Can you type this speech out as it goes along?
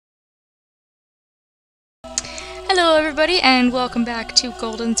Hello everybody and welcome back to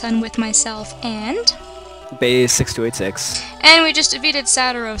Golden Sun with myself and... Bass6286. And we just defeated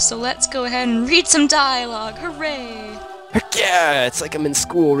Sadaros, so let's go ahead and read some dialogue. Hooray! Heck yeah! It's like I'm in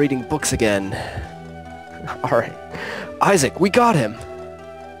school reading books again. Alright. Isaac, we got him!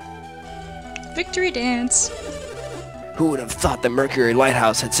 Victory dance. Who would have thought the Mercury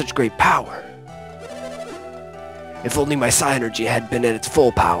Lighthouse had such great power? If only my psi energy had been at its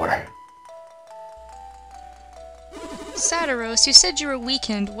full power. Sadaros, you said you were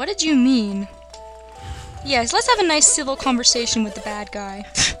weakened. What did you mean? Yes, let's have a nice civil conversation with the bad guy.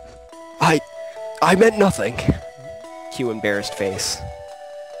 I meant nothing. Cue embarrassed face.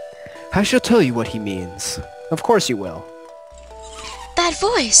 I shall tell you what he means. Of course you will. That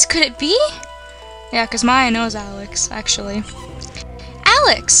voice, could it be? Yeah, 'cause Maya knows Alex, actually.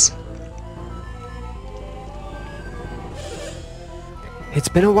 Alex! It's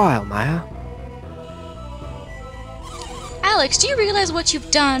been a while, Maya. Alex, do you realize what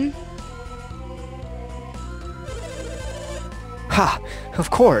you've done? Ha! Of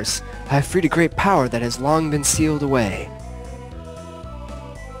course! I have freed a great power that has long been sealed away.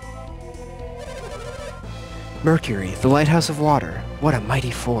 Mercury, the lighthouse of water. What a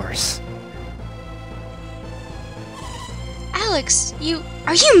mighty force. Alex,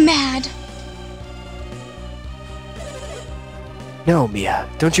 are you mad? No, Mia.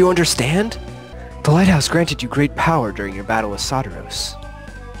 Don't you understand? The lighthouse granted you great power during your battle with Sadaros.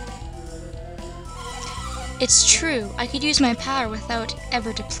 It's true, I could use my power without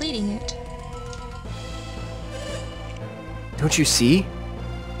ever depleting it. Don't you see?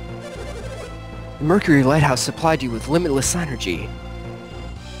 The Mercury Lighthouse supplied you with limitless energy.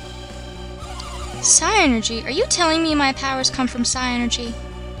 Psi energy? Are you telling me my powers come from psi energy?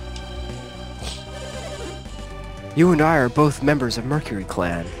 You and I are both members of Mercury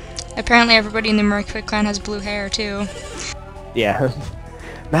Clan. Apparently everybody in the Mercury clan has blue hair, too. Yeah.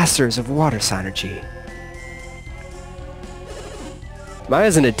 Masters of water synergy.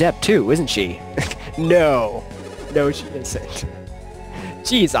 Maya's an adept too, isn't she? No. No, she isn't.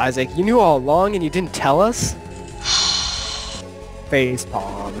 Jeez, Isaac, you knew all along and you didn't tell us?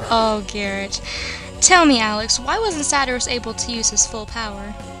 Facepalm. Oh, Garrett. Tell me, Alex, why wasn't Sadaros able to use his full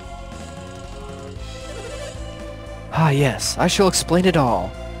power? Ah, yes, I shall explain it all.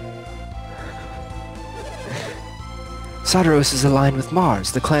 Sadaros is aligned with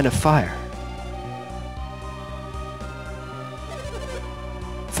Mars, the clan of fire.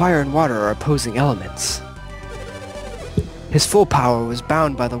 Fire and water are opposing elements. His full power was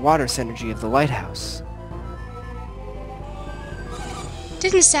bound by the water synergy of the lighthouse.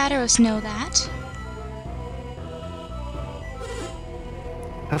 Didn't Sadaros know that?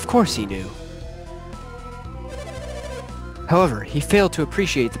 Of course he knew. However, he failed to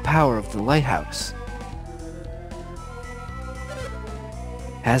appreciate the power of the lighthouse.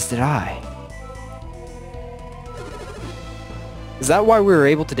 As did I. Is that why we were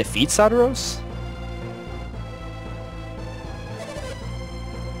able to defeat Sadaros?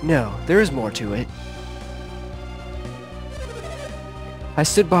 No, there is more to it. I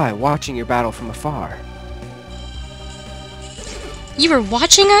stood by, watching your battle from afar. You were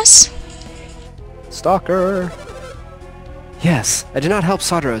watching us? Stalker! Yes, I did not help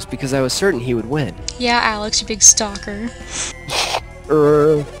Sadaros because I was certain he would win. Yeah, Alex, you big stalker.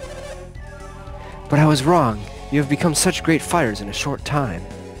 But I was wrong. You have become such great fighters in a short time.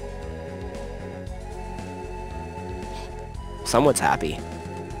 Someone's happy.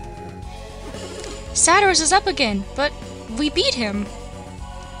 Sadaros is up again, but we beat him.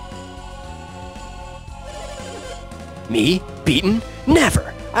 Me? Beaten?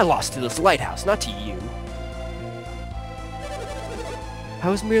 Never! I lost to this lighthouse, not to you. I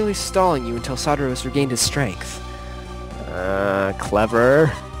was merely stalling you until Sadaros regained his strength.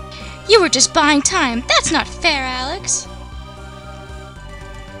 Clever. You were just buying time. That's not fair, Alex.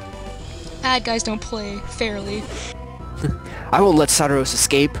 Bad guys don't play fairly. I won't let Sadaros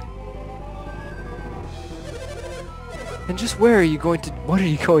escape. And just what are you going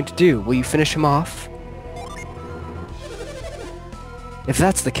to do? Will you finish him off? If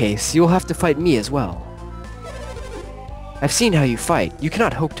that's the case, you will have to fight me as well. I've seen how you fight. You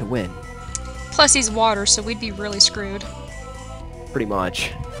cannot hope to win. Plus he's water, so we'd be really screwed. Pretty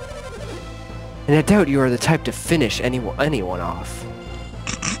much. And I doubt you are the type to finish anyone off.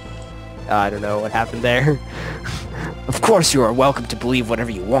 I don't know what happened there. Of course you are welcome to believe whatever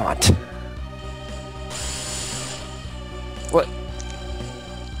you want. What?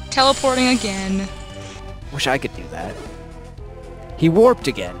 Teleporting again. Wish I could do that. He warped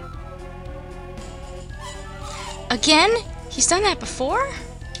again. Again? He's done that before?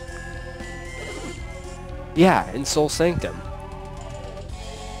 Yeah, in Soul Sanctum.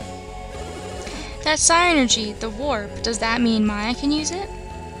 That psi energy, the warp, does that mean Maya can use it?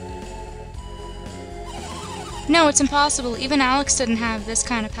 No, it's impossible. Even Alex didn't have this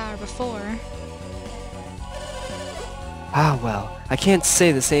kind of power before. Ah, well, I can't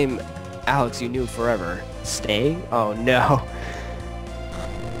say the same Alex you knew forever. Stay? Oh, no.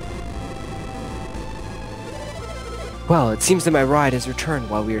 Well, it seems that my ride has returned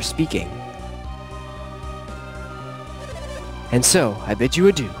while we are speaking. And so, I bid you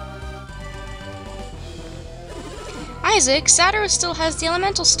adieu. Isaac, Saturn still has the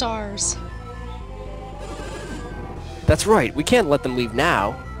elemental stars. That's right, we can't let them leave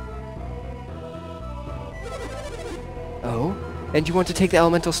now. Oh? And you want to take the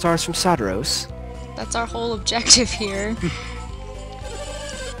elemental stars from Sadaros? That's our whole objective here.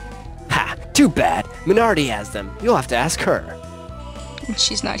 Ha! Too bad! Minardi has them. You'll have to ask her.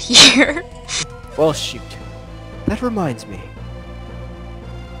 She's not here. Well, shoot. That reminds me.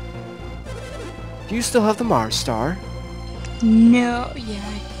 Do you still have the Mars star? No,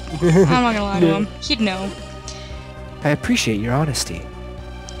 yeah. I'm not gonna lie to him. He'd know. I appreciate your honesty.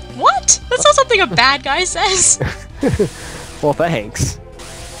 What? That's not something a bad guy says. Well, thanks.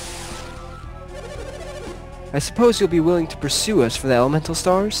 I suppose you'll be willing to pursue us for the elemental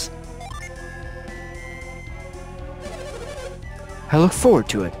stars? I look forward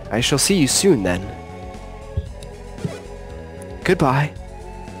to it. I shall see you soon, then. Goodbye.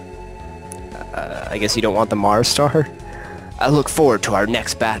 I guess you don't want the Mars star? I look forward to our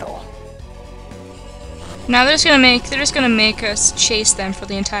next battle. Now they're just gonna make us chase them for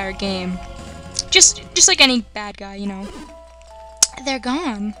the entire game. Just like any bad guy, you know. They're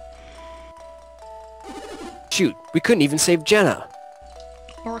gone. Shoot, we couldn't even save Jenna.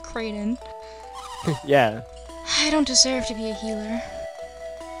 Or Kraden. Yeah. I don't deserve to be a healer.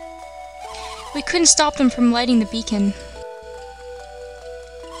 We couldn't stop them from lighting the beacon.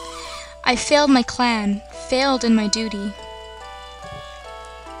 I failed my clan, failed in my duty.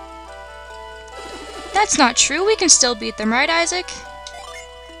 That's not true, we can still beat them, right, Isaac?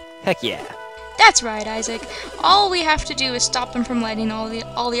 Heck yeah. That's right, Isaac. All we have to do is stop them from lighting all the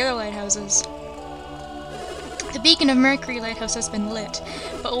other lighthouses. The beacon of Mercury lighthouse has been lit,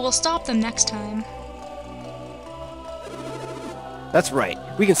 but we'll stop them next time. That's right.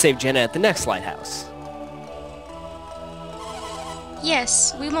 We can save Jenna at the next lighthouse.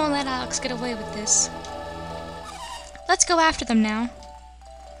 Yes, we won't let Alex get away with this. Let's go after them now.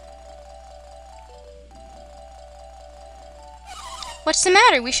 What's the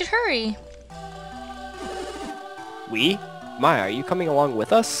matter? We should hurry. We? Maya, are you coming along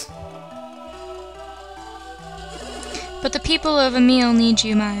with us? But the people of Imil need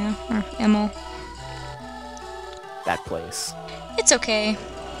you, Maya. Or Imil. That place. It's okay.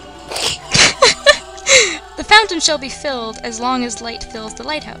 The fountain shall be filled as long as light fills the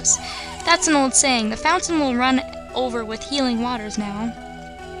lighthouse. That's an old saying. The fountain will run over with healing waters now.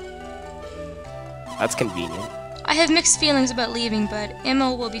 That's convenient. I have mixed feelings about leaving, but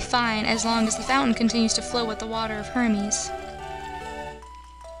Imil will be fine as long as the fountain continues to flow with the water of Hermes.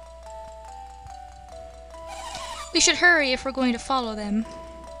 We should hurry if we're going to follow them.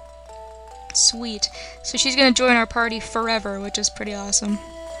 Sweet. So she's gonna join our party forever, which is pretty awesome.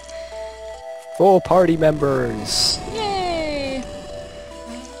 Full party members! Yay!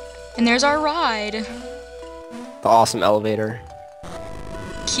 And there's our ride. The awesome elevator.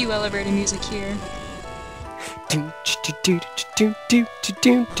 Cue elevator music here.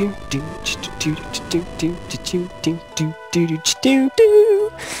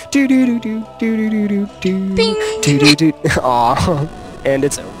 Aww. And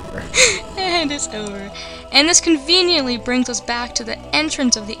it's over. And it's over. And this conveniently brings us back to the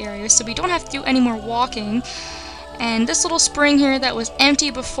entrance of the area, so we don't have to do any more walking. And this little spring here that was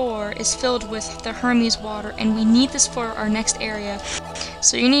empty before is filled with the Hermes water, and we need this for our next area.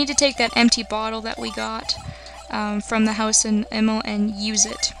 So you need to take that empty bottle that we got from the house in Imil and use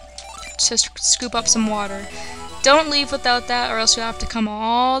it to scoop up some water. Don't leave without that, or else you'll have to come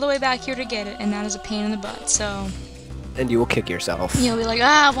all the way back here to get it, and that is a pain in the butt, so... And you will kick yourself. You'll be like,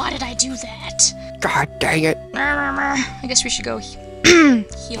 ah, why did I do that? God dang it. I guess we should go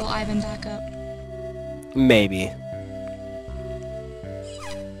heal Ivan back up. Maybe.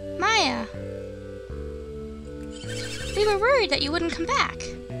 Maya! We were worried that you wouldn't come back.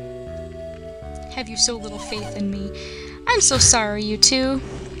 Have you so little faith in me? I'm so sorry, you two.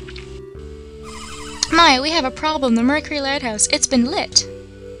 Maya, we have a problem. The Mercury Lighthouse, it's been lit.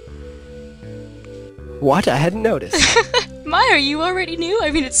 What? I hadn't noticed. Maya, you already knew?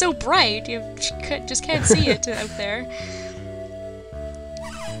 I mean, it's so bright. You just can't see it out there.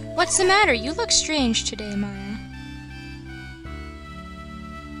 What's the matter? You look strange today, Maya.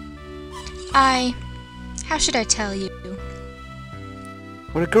 How should I tell you?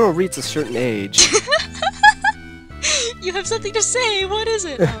 When a girl reaches a certain age... You have something to say, what is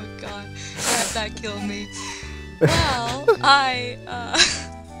it? Oh god, that killed me. Well,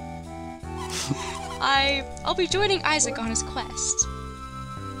 I'll be joining Isaac on his quest.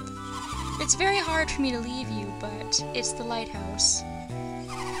 It's very hard for me to leave you, but it's the lighthouse.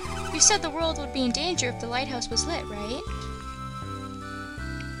 You said the world would be in danger if the lighthouse was lit, right?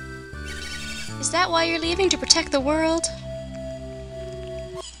 Is that why you're leaving, to protect the world?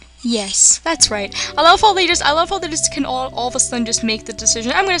 Yes, that's right. I love how they just can all of a sudden just make the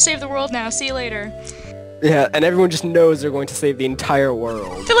decision. I'm gonna save the world now, see you later. Yeah, and everyone just knows they're going to save the entire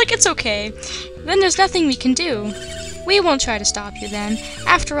world. They're like, it's okay. Then there's nothing we can do. We won't try to stop you then.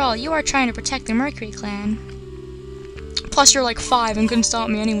 After all, you are trying to protect the Mercury clan. Plus you're like 5 and couldn't stop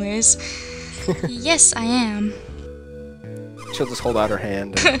me anyways. Yes, I am. She'll just hold out her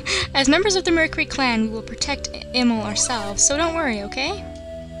hand. As members of the Mercury clan, we will protect Imil ourselves, so don't worry, okay?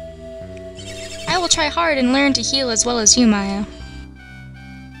 I will try hard and learn to heal as well as you, Maya.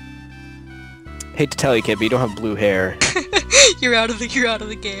 Hate to tell you, kid, but you don't have blue hair. You're out of the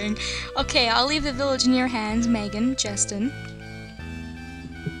gang. Okay, I'll leave the village in your hands, Megan, Justin.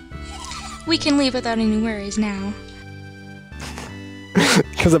 We can leave without any worries now.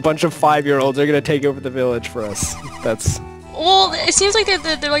 Because a bunch of 5-year-olds are gonna take over the village for us. That's... Well, it seems like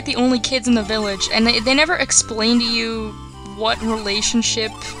they're like the only kids in the village, and they never explain to you what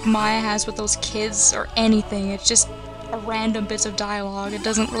relationship Maya has with those kids or anything. It's just a random bits of dialogue. It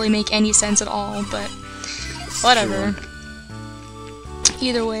doesn't really make any sense at all, but whatever. Sure.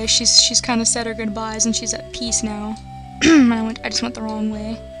 Either way, she's kind of said her goodbyes and she's at peace now. I just went the wrong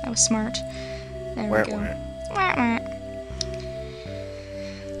way. I was smart. There we go.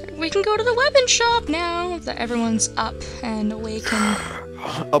 We can go to the weapon shop now that everyone's up and awake and...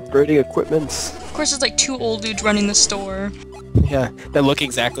 Upgrading equipments. Of course, there's like 2 old dudes running the store. Yeah, they look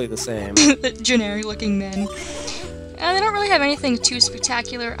exactly the same. Generic-looking men. They don't really have anything too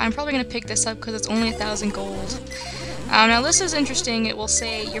spectacular. I'm probably going to pick this up because it's only 1,000 gold. Now this is interesting. It will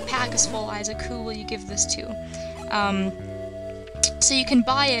say, your pack is full, Isaac. Who will you give this to? So you can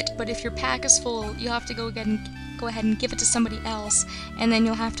buy it, but if your pack is full, you'll have to go ahead and give it to somebody else, and then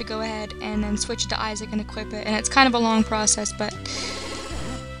you'll have to go ahead and then switch it to Isaac and equip it. And it's kind of a long process, but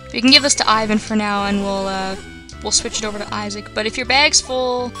we can give this to Ivan for now, and we'll switch it over to Isaac. But if your bag's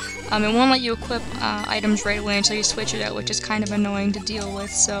full, it won't let you equip items right away until you switch it out, which is kind of annoying to deal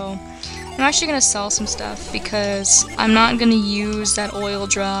with. So I'm actually gonna sell some stuff because I'm not gonna use that oil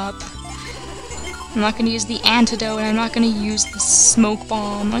drop. I'm not gonna use the antidote, and I'm not gonna use the smoke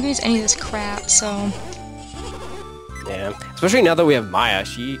bomb. I'm not gonna use any of this crap. So. Yeah, especially now that we have Maya,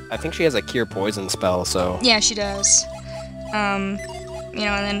 I think she has a cure poison spell, so... Yeah, she does. You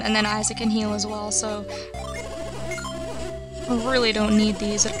know, and then Isaac can heal as well, so... I really don't need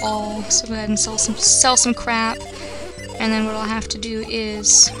these at all, so go ahead and sell some crap. And then what I'll have to do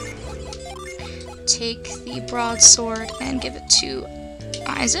is... take the broadsword and give it to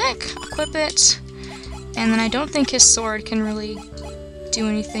Isaac, equip it, and then I don't think his sword can really do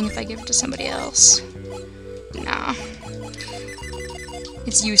anything if I give it to somebody else. Nah.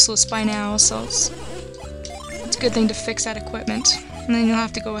 It's useless by now, so it's a good thing to fix that equipment. And then you'll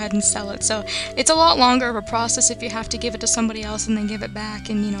have to go ahead and sell it. So it's a lot longer of a process if you have to give it to somebody else and then give it back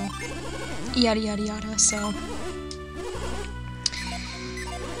and, you know, yada yada yada, so...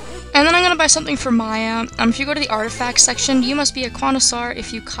 And then I'm gonna buy something for Maya. If you go to the artifacts section, you must be a connoisseur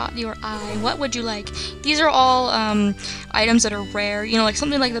if you caught your eye. What would you like? These are all items that are rare. You know, like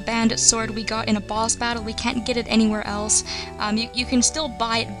something like the bandit sword we got in a boss battle. We can't get it anywhere else. You can still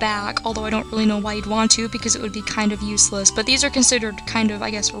buy it back, although I don't really know why you'd want to, because it would be kind of useless. But these are considered kind of, I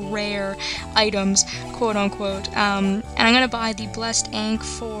guess, rare items, quote-unquote. And I'm gonna buy the blessed ink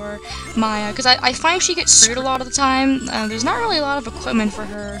for Maya, because I find she gets screwed a lot of the time. There's not really a lot of equipment for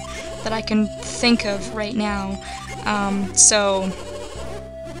her that I can think of right now, so...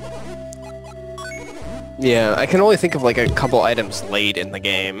 Yeah, I can only think of like a couple items late in the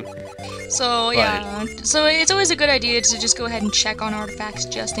game. So, yeah, so it's always a good idea to just go ahead and check on artifacts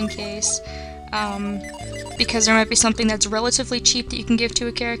just in case, because there might be something that's relatively cheap that you can give to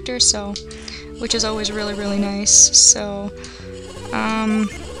a character, so, which is always really, really nice, so, I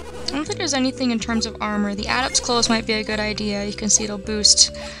don't think there's anything in terms of armor. The Adept's Clothes might be a good idea. You can see it'll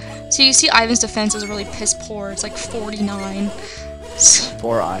boost... So you see Ivan's defense is really piss poor. It's like 49.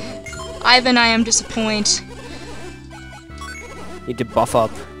 Poor Ivan. Ivan, I am disappointed. Need to buff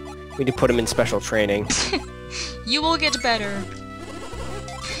up. We need to put him in special training. You will get better.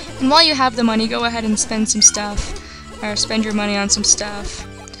 And while you have the money, go ahead and spend some stuff, or spend your money on some stuff.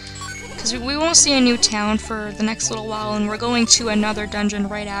 Because we won't see a new town for the next little while, and we're going to another dungeon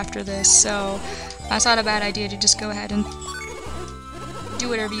right after this, so that's not a bad idea to just go ahead and do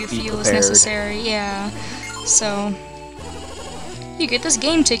whatever you feel is necessary. Yeah, so you get this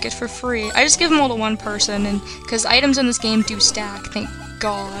game ticket for free. I just give them all to one person, and because items in this game do stack, thank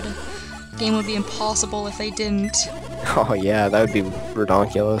God. The game would be impossible if they didn't. Oh yeah, that would be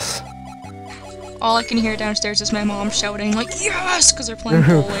redonkulous. All I can hear downstairs is my mom shouting, like, yes! Because they're playing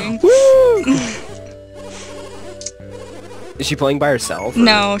bowling. Woo! Is she playing by herself? Or?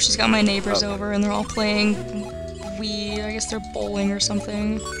 No, she's got my neighbors over, and they're all playing Wii. I guess they're bowling or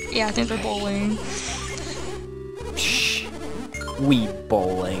something. Yeah, I think they're bowling. Shh. Wii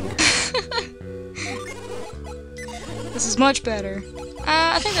bowling. This is much better.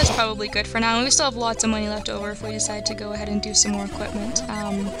 I think that's probably good for now. We still have lots of money left over if we decide to go ahead and do some more equipment.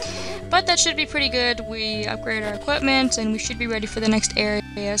 But that should be pretty good. We upgrade our equipment, and we should be ready for the next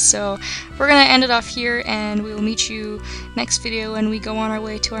area. So we're going to end it off here, and we will meet you next video when we go on our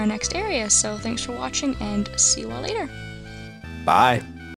way to our next area. So thanks for watching, and see you all later. Bye.